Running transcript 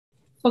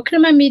For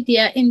Crema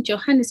Media in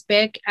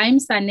Johannesburg, I'm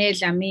Sane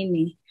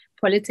Dlamini.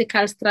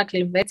 Political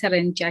struggle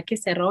veteran Jaki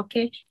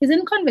Seroke is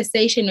in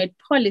conversation with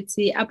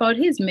Polity about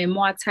his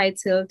memoir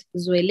titled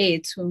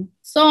Zwelethu.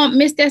 So,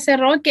 Mr.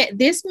 Seroke,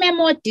 this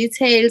memoir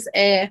details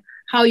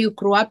how you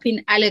grew up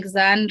in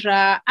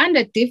Alexandra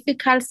under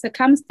difficult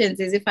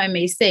circumstances, if I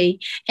may say,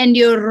 and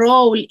your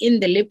role in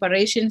the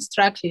liberation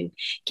struggle.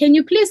 Can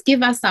you please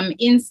give us some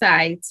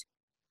insight?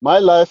 My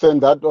life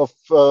and that of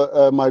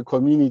my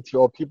community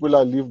or people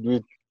I lived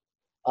with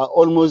are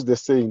almost the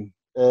same.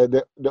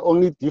 The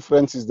only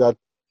difference is that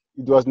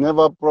it was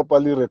never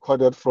properly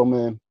recorded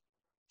from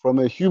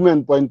a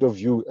human point of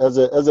view as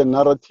a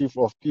narrative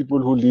of people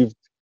who lived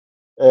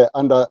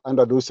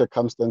under those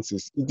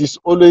circumstances. It is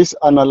always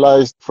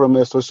analyzed from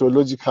a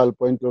sociological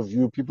point of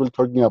view, people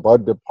talking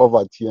about the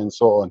poverty and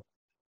so on,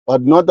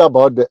 but not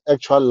about the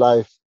actual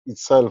life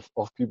itself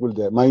of people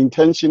there. My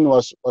intention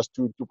was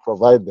to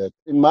provide that.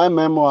 In my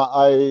memoir,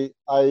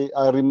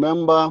 I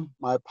remember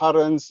my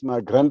parents,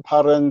 my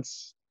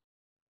grandparents,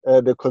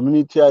 the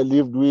community I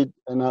lived with,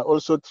 and I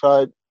also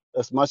tried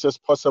as much as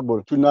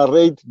possible to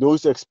narrate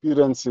those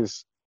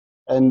experiences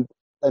and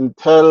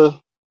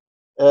tell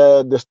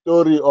the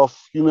story of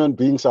human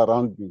beings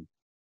around me.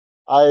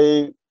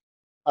 I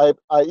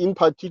in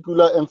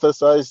particular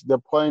emphasize the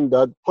point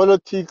that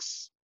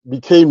politics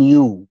became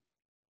you.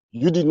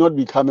 You did not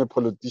become a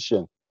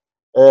politician.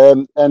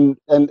 And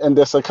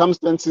the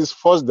circumstances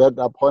forced that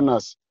upon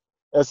us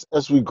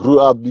as we grew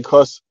up,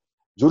 because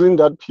during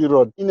that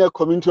period, in a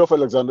community of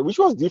Alexandria, which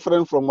was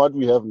different from what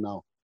we have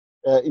now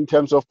in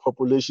terms of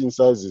population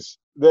sizes,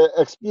 the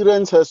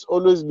experience has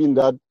always been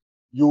that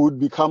you would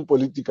become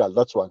political.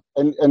 That's one.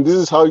 And this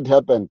is how it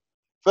happened.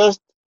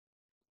 First,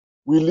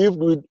 we lived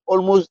with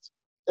almost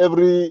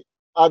every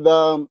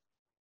other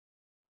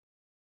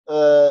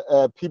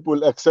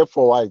people except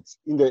for whites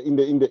in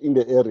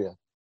the area.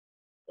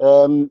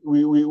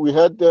 We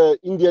had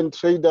Indian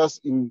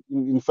traders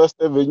in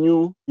First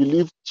Avenue. We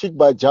lived cheek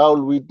by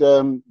jowl with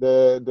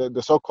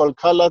the so-called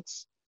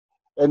coloureds,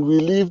 and we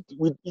lived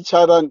with each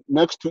other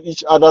next to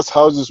each other's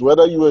houses,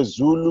 whether you were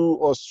Zulu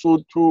or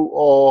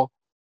Sotho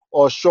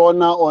or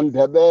Shona or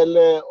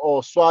Ndebele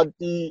or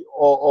Swati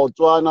or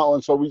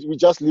Tswana, so we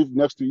just lived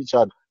next to each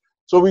other.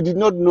 So we did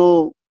not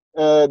know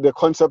the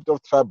concept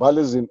of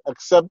tribalism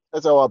except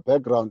as our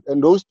background,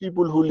 and those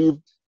people who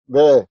lived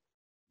there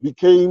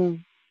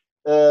became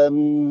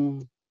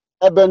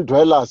urban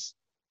dwellers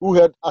who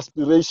had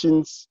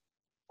aspirations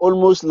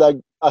almost like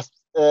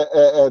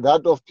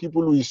that of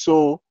people we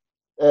saw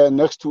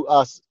next to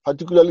us,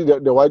 particularly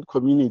the white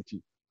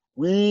community.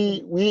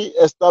 We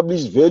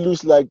established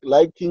values like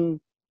liking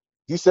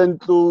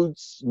decent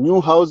clothes, new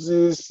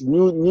houses,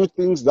 new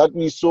things that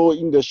we saw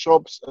in the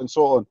shops and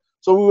so on.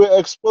 So we were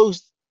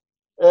exposed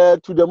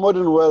to the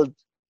modern world,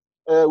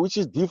 which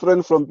is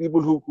different from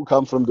people who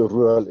come from the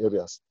rural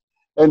areas.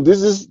 And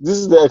this is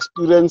the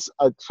experience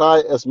I try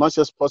as much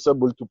as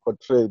possible to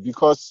portray,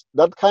 because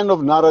that kind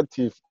of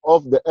narrative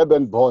of the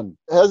urban born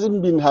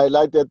hasn't been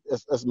highlighted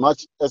as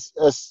much as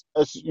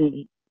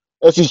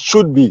it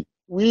should be.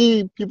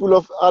 We people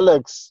of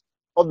Alex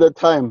of the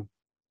time,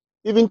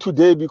 even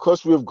today,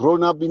 because we have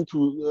grown up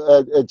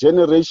into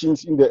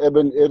generations in the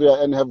urban area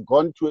and have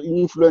gone to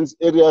influence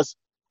areas,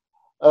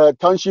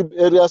 township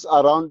areas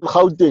around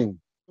Gauteng,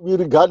 we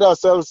regard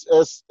ourselves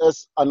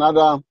as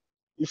another,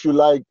 if you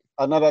like,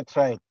 another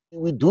tribe.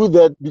 We do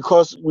that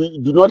because we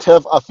do not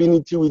have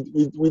affinity with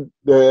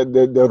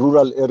the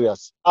rural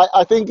areas.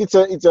 I think it's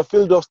a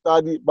field of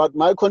study, but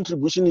my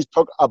contribution is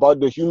talk about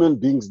the human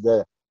beings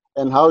there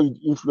and how it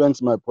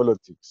influenced my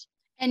politics.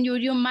 And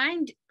would you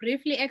mind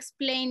briefly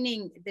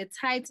explaining the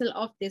title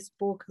of this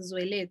book,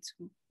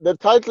 Zwelethu? The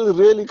title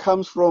really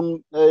comes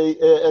from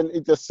and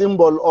it's a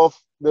symbol of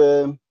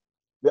the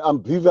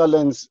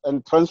ambivalence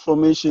and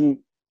transformation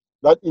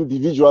that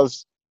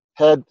individuals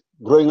had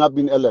growing up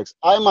in Alex.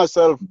 I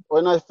myself,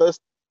 when I first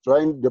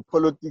joined the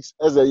politics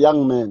as a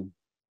young man,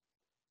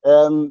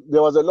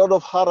 there was a lot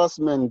of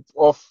harassment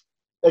of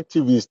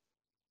activists.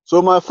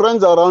 So my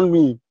friends around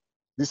me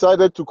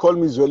decided to call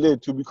me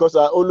Zwelethu because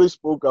I always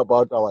spoke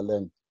about our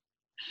land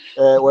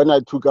when I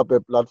took up a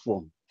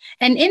platform.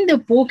 And in the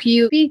book,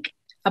 you speak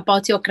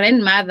about your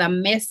grandmother,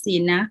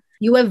 Messina.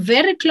 You were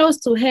very close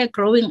to her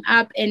growing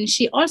up, and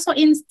she also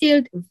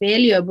instilled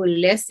valuable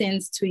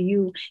lessons to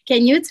you.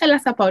 Can you tell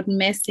us about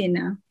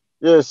Messina?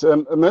 Yes,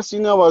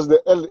 Messina was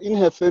in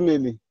her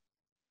family.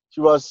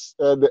 She was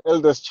the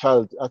eldest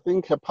child. I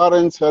think her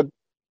parents had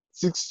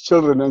 6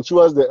 children, and she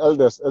was the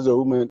eldest as a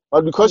woman.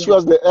 But because she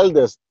was the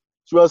eldest,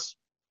 she was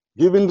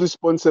given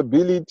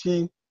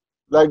responsibility,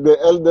 like the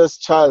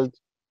eldest child,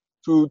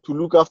 to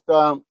look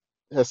after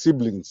her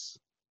siblings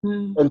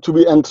and to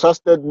be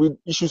entrusted with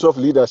issues of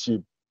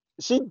leadership.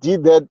 She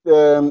did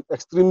that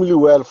extremely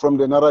well from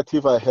the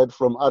narrative I had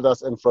from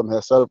others and from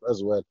herself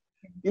as well,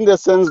 in the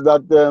sense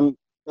that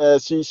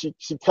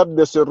she kept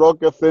the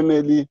Seroke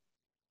family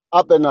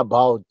up and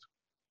about,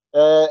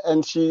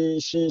 and she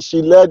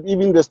led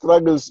even the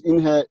struggles in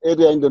her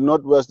area in the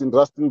northwest in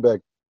Rustenburg.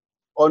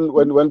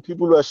 when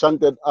people were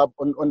shunted up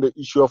on the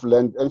issue of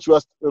land, and she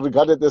was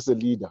regarded as a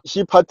leader.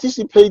 She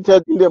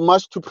participated in the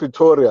march to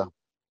Pretoria,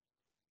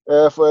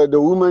 for the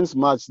Women's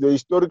March, the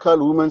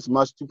historical Women's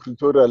March to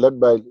Pretoria, led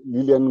by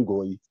Lillian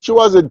Ngoyi. She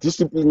was a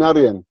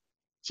disciplinarian.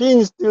 She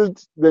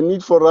instilled the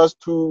need for us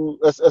to,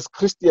 as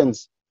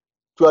Christians,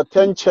 to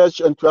attend church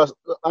and to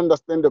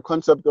understand the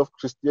concept of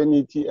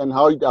Christianity and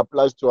how it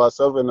applies to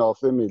ourselves and our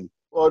family.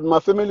 Or my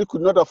family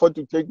could not afford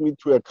to take me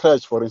to a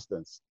crèche, for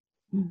instance.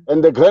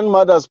 And the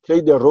grandmothers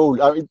played a role.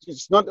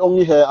 It's not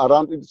only her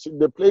around,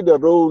 they played a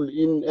role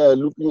in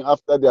looking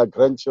after their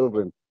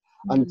grandchildren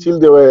until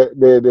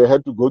they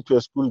had to go to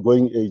a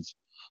school-going age.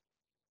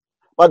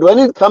 But when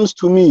it comes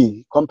to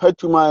me, compared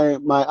to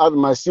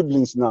my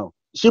siblings now,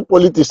 she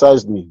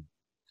politicized me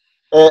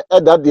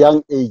at that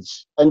young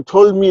age and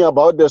told me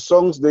about the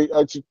songs.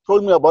 She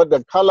told me about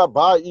the color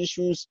bar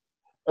issues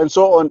and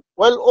so on.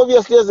 Well,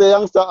 obviously, as a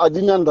youngster, I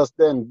didn't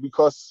understand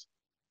because,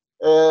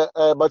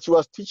 but she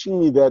was teaching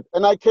me that.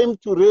 And I came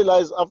to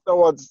realize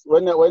afterwards,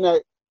 when I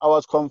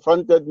was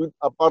confronted with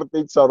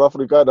apartheid South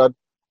Africa, that,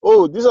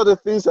 oh, these are the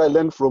things I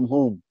learned from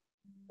home.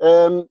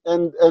 And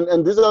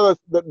these are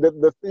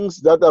the things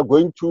that are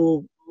going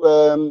to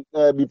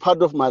be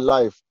part of my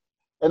life.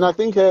 And I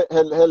think her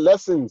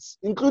lessons,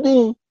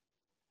 including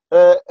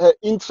her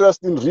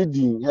interest in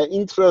reading, her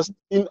interest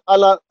in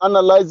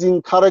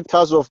analyzing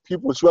characters of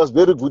people, she was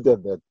very good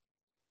at that.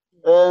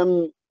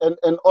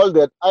 And all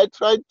that. I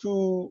tried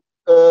to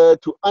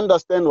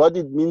understand what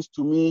it means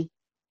to me,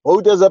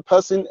 both as a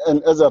person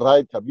and as a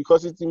writer,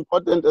 because it's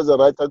important as a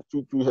writer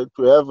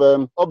to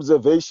have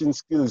observation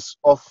skills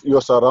of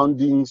your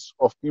surroundings,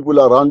 of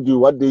people around you,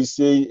 what they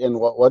say and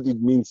what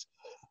it means.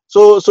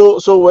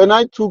 So when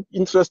I took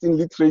interest in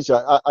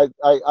literature,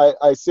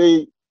 I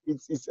say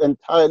it's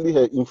entirely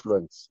her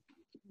influence.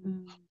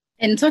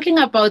 And talking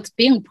about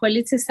being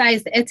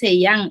politicized at a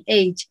young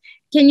age,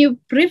 can you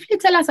briefly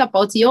tell us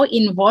about your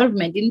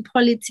involvement in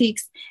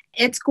politics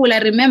at school? I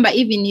remember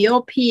even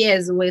your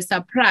peers were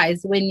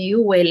surprised when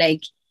you were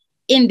like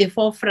in the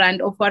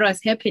forefront of what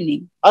was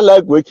happening. I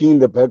like working in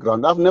the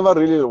background. I've never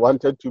really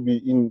wanted to be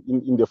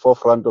in the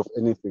forefront of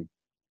anything.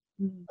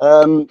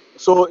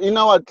 So in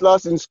our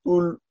class in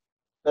school,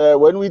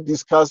 when we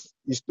discussed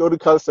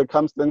historical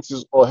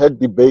circumstances or had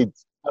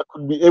debates, I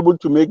could be able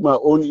to make my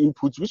own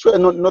inputs, which were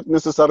not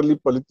necessarily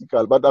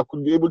political, but I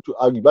could be able to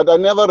argue. But I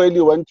never really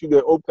went to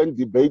the open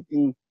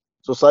debating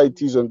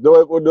societies, and there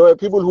were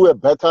people who were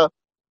better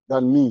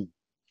than me,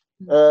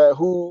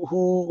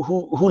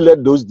 who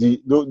led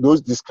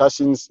those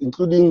discussions,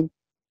 including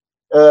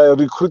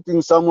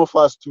recruiting some of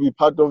us to be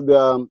part of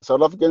the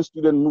South African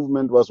student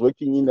movement. Was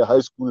working in the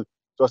high school. It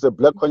was a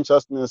Black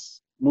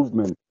consciousness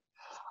movement.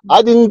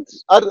 I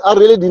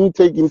really didn't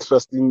take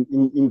interest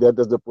in that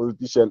as a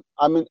politician.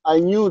 I mean, I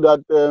knew that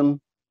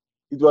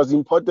it was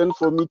important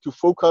for me to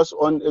focus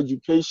on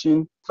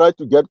education, try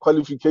to get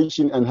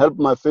qualification and help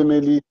my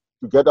family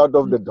to get out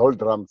of the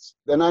doldrums.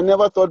 Then I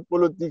never thought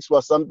politics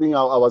was something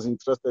I was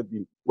interested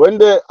in. When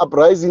the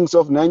uprisings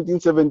of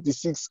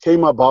 1976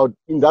 came about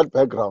in that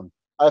background,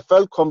 I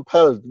felt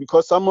compelled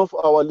because some of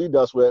our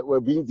leaders were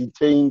being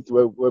detained,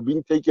 were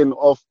being taken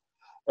off,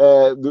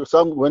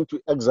 some went to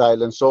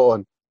exile and so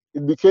on.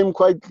 It became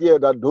quite clear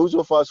that those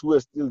of us who were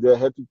still there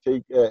had to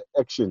take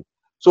action.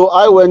 So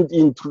I went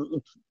in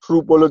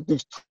through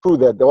politics through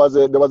that. There was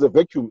a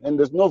vacuum, and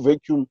there's no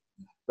vacuum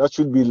that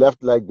should be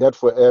left like that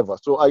forever.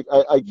 So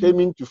I came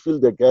in to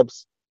fill the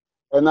gaps,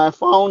 and I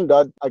found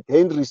that I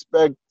gained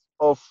respect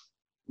of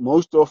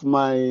most of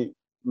my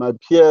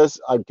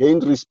peers. I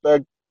gained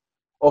respect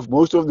of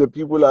most of the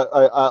people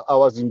I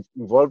was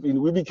involved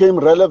in. We became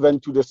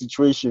relevant to the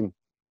situation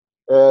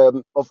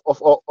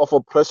of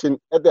oppression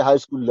at the high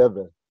school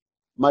level.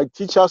 My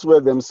teachers were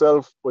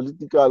themselves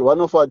political.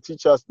 One of our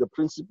teachers, the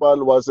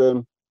principal, was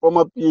a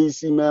former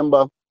PAC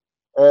member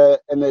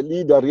and a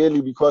leader,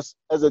 really, because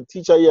as a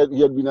teacher, he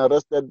had been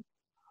arrested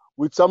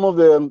with some of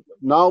the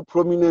now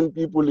prominent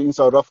people in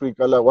South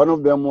Africa. Like one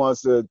of them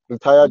was a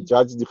retired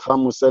Judge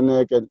Dikhamu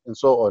Senek and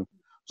so on.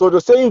 So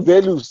the same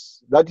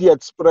values that he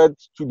had spread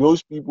to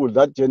those people,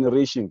 that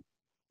generation,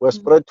 were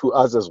spread to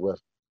us as well.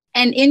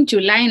 And in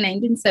July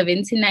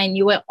 1979,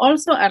 you were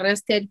also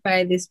arrested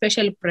by the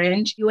Special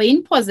Branch. You were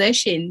in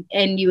possession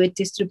and you were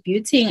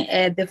distributing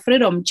the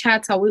Freedom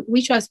Charter,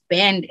 which was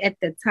banned at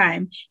the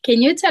time.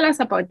 Can you tell us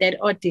about that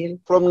ordeal?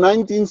 From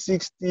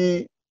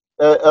 1960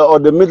 or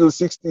the middle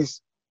 60s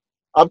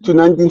up to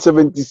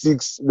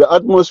 1976, the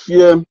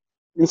atmosphere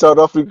in South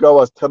Africa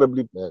was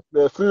terribly bad.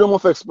 The freedom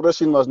of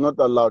expression was not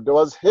allowed. There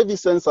was heavy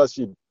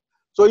censorship.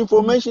 So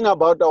information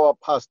about our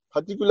past,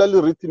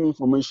 particularly written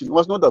information,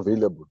 was not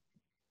available.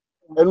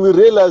 And we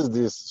realized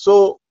this.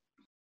 So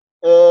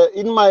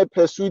in my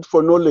pursuit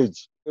for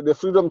knowledge, the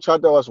Freedom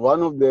Charter was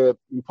one of the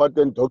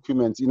important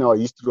documents in our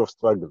history of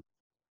struggle.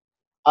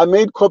 I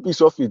made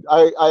copies of it.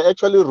 I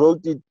actually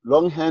wrote it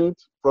longhand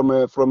from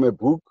a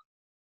book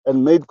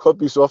and made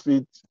copies of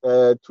it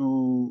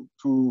to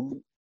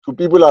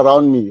people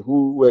around me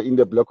who were in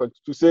the block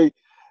to say,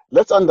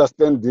 let's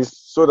understand this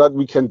so that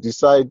we can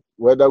decide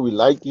whether we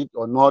like it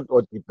or not,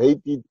 or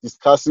debate it,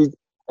 discuss it,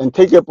 and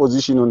take a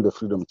position on the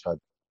Freedom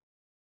Charter.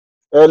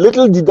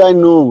 Little did I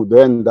know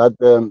then that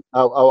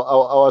I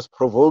was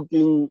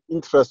provoking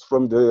interest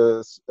from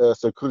the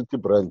security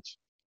branch,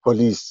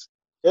 police.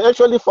 They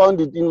actually found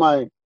it in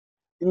my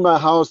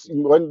house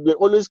when they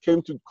always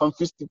came to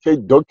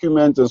confiscate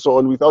documents and so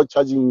on without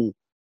charging me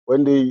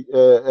when they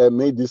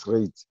made this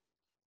raid.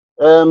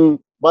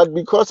 But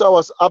because I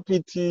was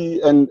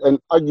uppity and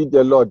argued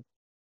a lot,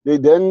 they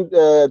then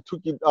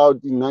took it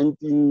out in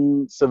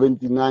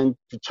 1979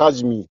 to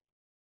charge me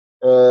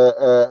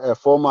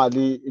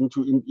formally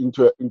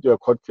into a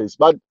court case.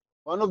 But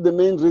one of the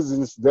main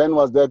reasons then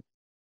was that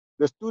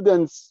the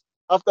students,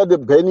 after the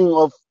banning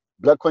of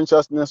Black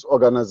consciousness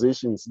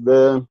organizations,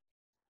 the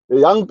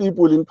young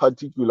people in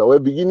particular were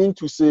beginning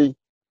to say,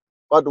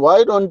 but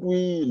why don't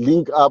we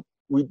link up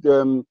with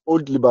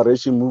old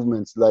liberation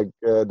movements like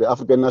the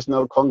African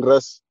National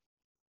Congress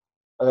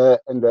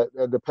and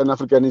the Pan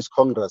Africanist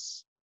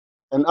Congress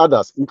and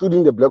others,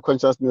 including the Black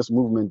consciousness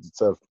movement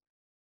itself,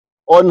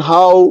 on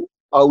how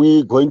are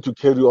we going to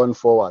carry on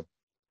forward.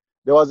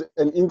 There was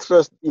an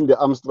interest in the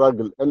armed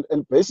struggle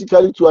and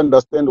basically to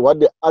understand what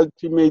the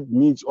ultimate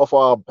needs of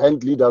our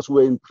band leaders who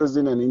were in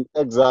prison and in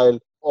exile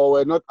or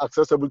were not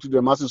accessible to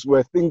the masses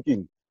were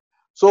thinking.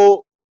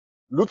 So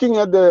looking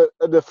at the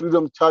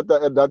Freedom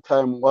Charter at that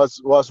time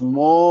was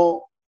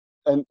more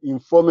an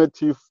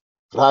informative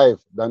drive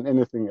than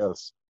anything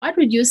else. What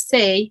would you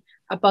say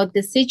about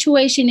the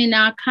situation in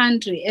our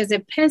country as a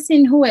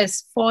person who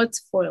has fought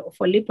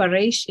for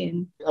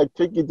liberation? I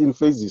take it in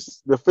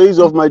phases. The phase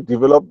of my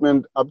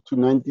development up to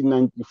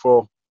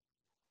 1994,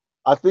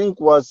 I think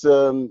was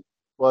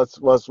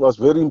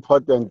very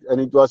important,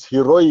 and it was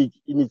heroic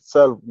in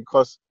itself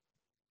because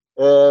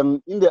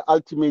in the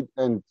ultimate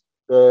end,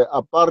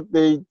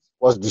 apartheid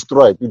was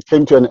destroyed. It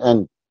came to an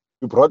end.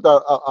 We brought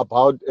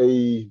about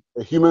a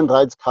human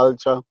rights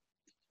culture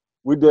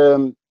with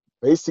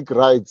basic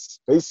rights,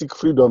 basic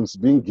freedoms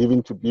being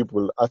given to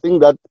people. I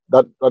think that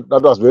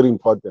was very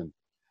important.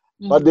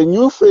 Mm-hmm. But the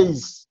new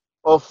phase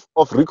of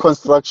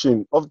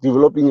reconstruction, of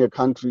developing a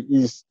country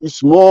is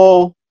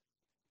more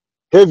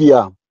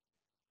heavier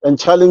and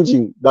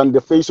challenging than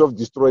the phase of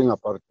destroying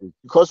apartheid,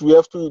 because we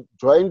have to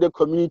join the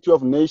community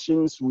of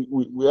nations.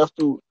 We have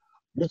to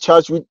be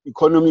charged with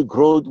economic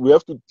growth. We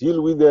have to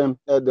deal with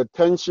the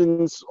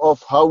tensions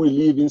of how we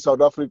live in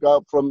South Africa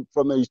from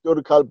a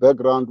historical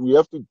background. We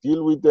have to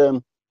deal with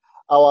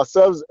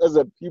ourselves as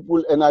a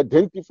people and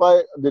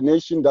identify the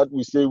nation that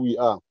we say we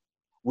are.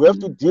 We have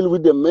to deal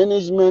with the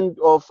management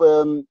of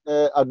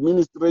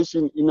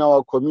administration in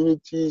our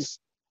communities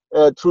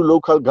through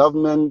local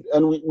government,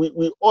 and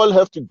we all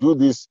have to do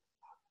this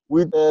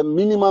with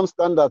minimum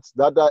standards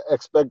that are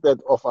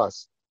expected of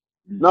us.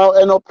 Now,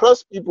 an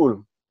oppressed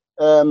people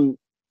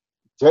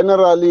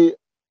generally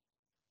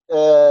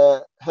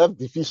have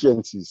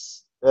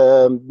deficiencies.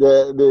 They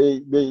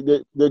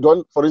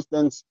don't, for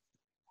instance,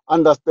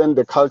 understand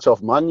the culture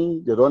of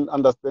money. They don't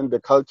understand the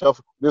culture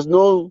of, there's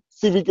no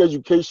civic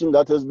education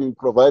that has been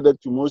provided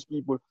to most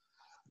people.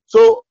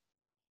 So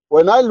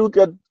when I look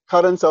at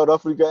current South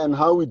Africa and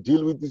how we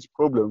deal with this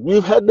problem,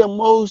 we've had the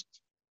most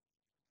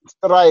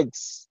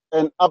strikes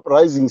and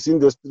uprisings in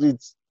the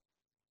streets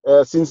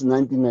since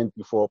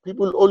 1994.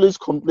 People always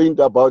complained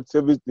about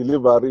service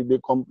delivery. They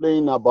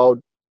complain about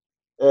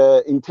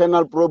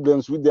internal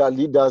problems with their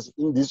leaders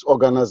in these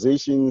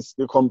organizations.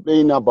 They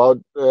complain about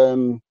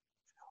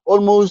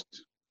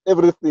almost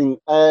everything,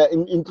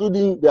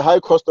 including the high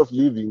cost of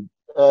living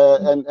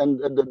and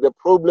the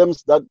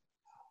problems that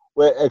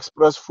were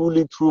expressed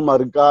fully through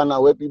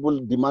Marikana, where people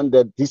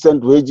demanded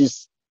decent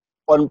wages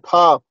on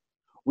par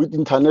with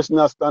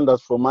international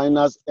standards for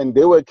miners, and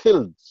they were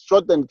killed,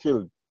 shot and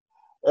killed.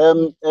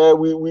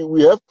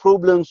 We have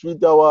problems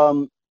with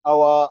our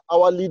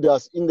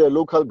leaders in the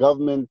local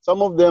government.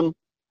 Some of them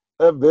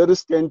have very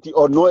scanty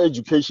or no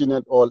education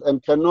at all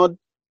and cannot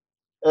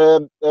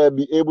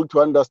be able to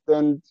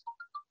understand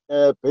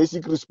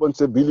basic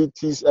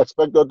responsibilities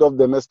expected of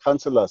them as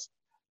councillors.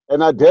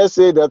 And I dare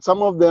say that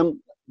some of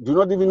them do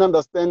not even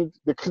understand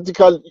the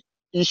critical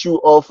issue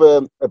of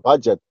a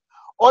budget.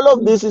 All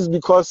of this is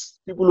because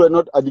people were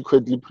not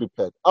adequately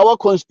prepared. Our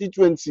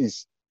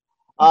constituencies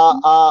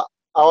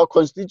our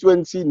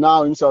constituency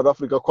now in South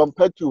Africa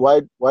compared to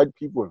white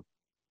people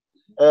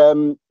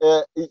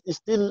is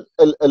still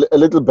a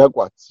little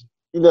backwards,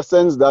 in the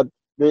sense that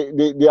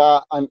they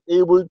are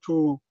unable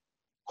to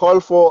call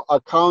for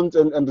account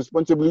and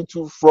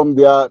responsibility from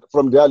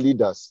their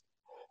leaders.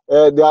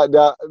 They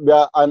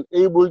are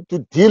unable to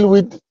deal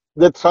with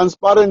the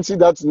transparency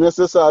that's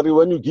necessary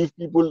when you give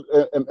people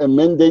a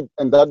mandate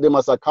and that they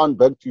must account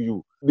back to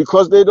you,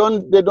 because they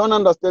don't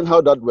understand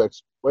how that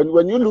works.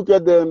 When you look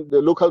at the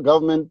local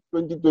government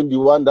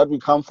 2021 that we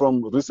come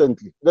from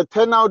recently, the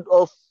turnout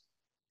of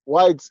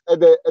whites at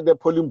the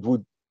polling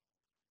booth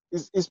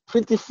is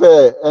pretty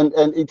fair and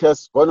it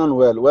has gone on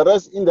well.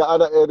 Whereas in the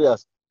other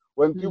areas,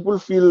 when people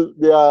feel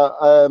they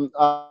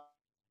are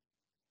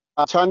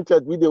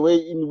enchanted with the way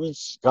in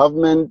which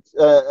government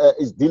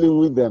is dealing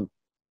with them.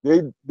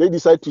 They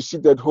decide to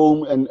sit at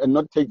home and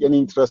not take any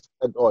interest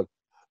at all.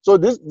 So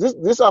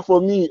these are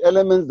for me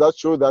elements that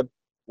show that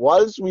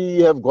whilst we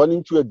have gone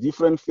into a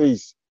different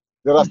phase,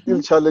 there are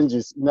still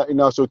challenges in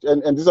our society,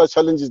 and these are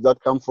challenges that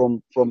come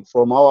from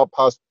our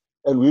past,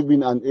 and we've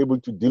been unable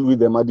to deal with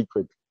them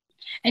adequately.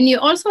 And you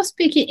also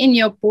speak in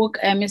your book,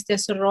 Mr.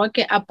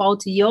 Seroke,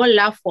 about your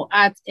love for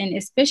art, and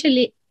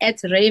especially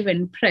at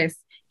Raven Press.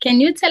 Can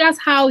you tell us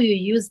how you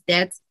use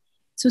that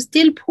to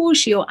still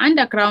push your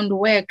underground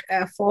work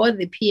for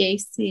the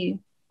PAC?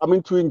 I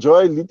mean, to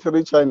enjoy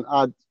literature and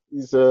art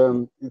is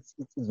it's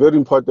very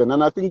important,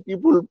 and I think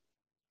people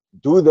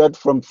do that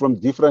from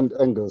different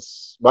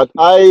angles. But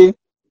I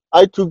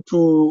took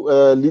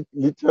to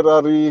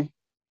literary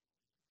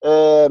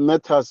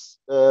matters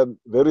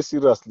very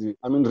seriously.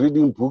 I mean,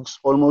 reading books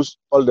almost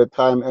all the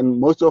time, and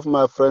most of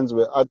my friends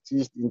were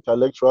artists,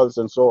 intellectuals,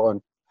 and so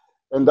on.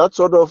 And that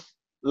sort of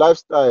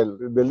lifestyle,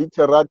 the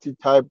literati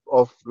type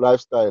of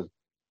lifestyle,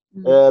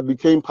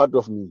 became part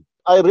of me.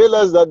 I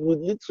realized that with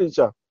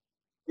literature,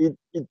 it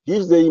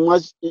gives the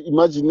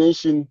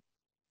imagination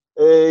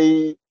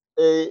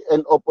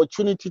an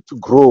opportunity to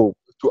grow,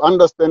 to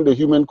understand the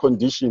human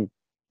condition,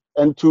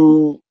 and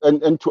to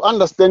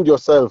understand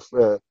yourself,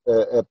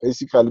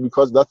 basically,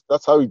 because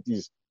that's how it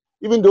is.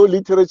 Even though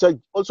literature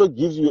also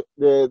gives you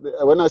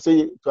when I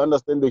say to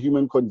understand the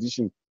human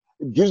condition,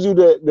 it gives you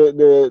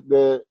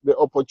the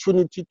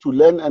opportunity to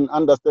learn and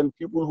understand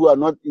people who are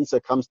not in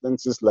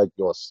circumstances like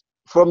yours.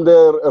 From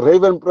the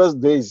Raven Press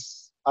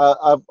days,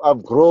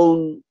 I've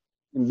grown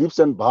in leaps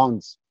and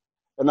bounds.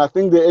 And I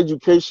think the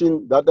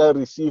education that I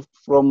received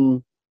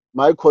from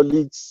my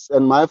colleagues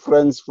and my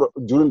friends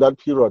during that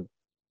period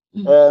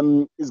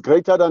is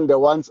greater than the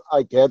ones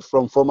I get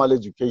from formal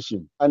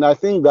education. And I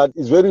think that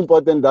it's very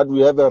important that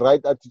we have a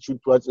right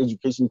attitude towards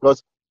education,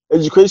 because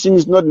education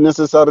is not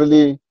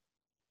necessarily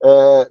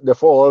the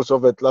four walls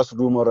of a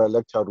classroom or a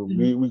lecture room.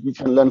 We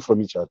can learn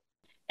from each other.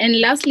 And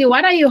lastly,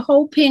 what are you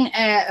hoping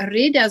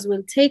readers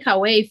will take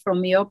away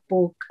from your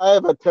book? I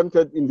have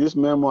attempted in this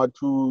memoir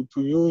to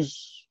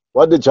use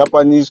what the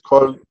Japanese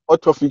call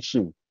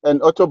autofiction, and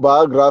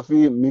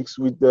autobiography mixed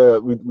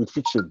with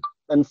fiction.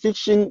 And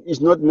fiction is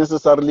not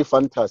necessarily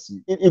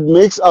fantasy. It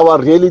makes our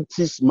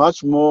realities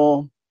much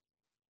more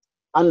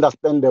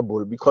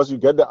understandable, because you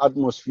get the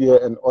atmosphere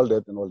and all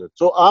that.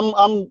 So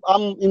I'm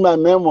in my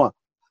memoir,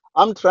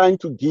 I'm trying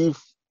to give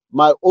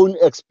my own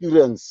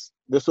experience,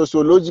 the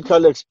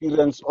sociological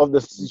experience of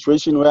the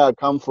situation where I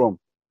come from,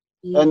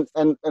 and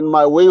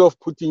my way of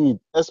putting it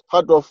as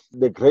part of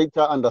the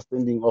greater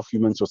understanding of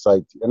human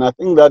society. And I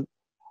think that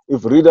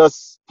if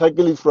readers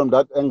tackle it from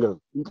that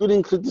angle,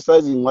 including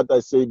criticizing what I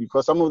say,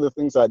 because some of the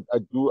things I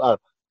do are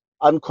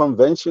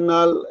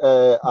unconventional,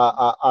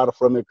 are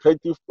from a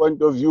creative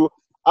point of view.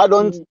 I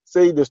don't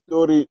say the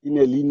story in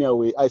a linear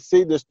way. I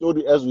say the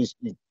story as we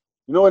speak.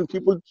 You know, when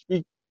people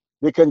speak,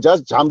 they can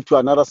just jump to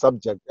another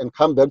subject and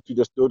come back to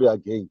the story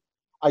again.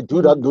 I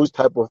do those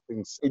type of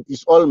things. It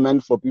is all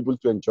meant for people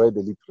to enjoy the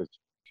literature.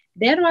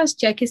 There was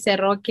Jaki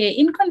Seroke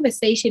in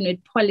conversation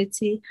with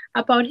Polity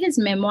about his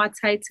memoir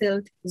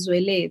titled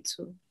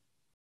Zwelethu.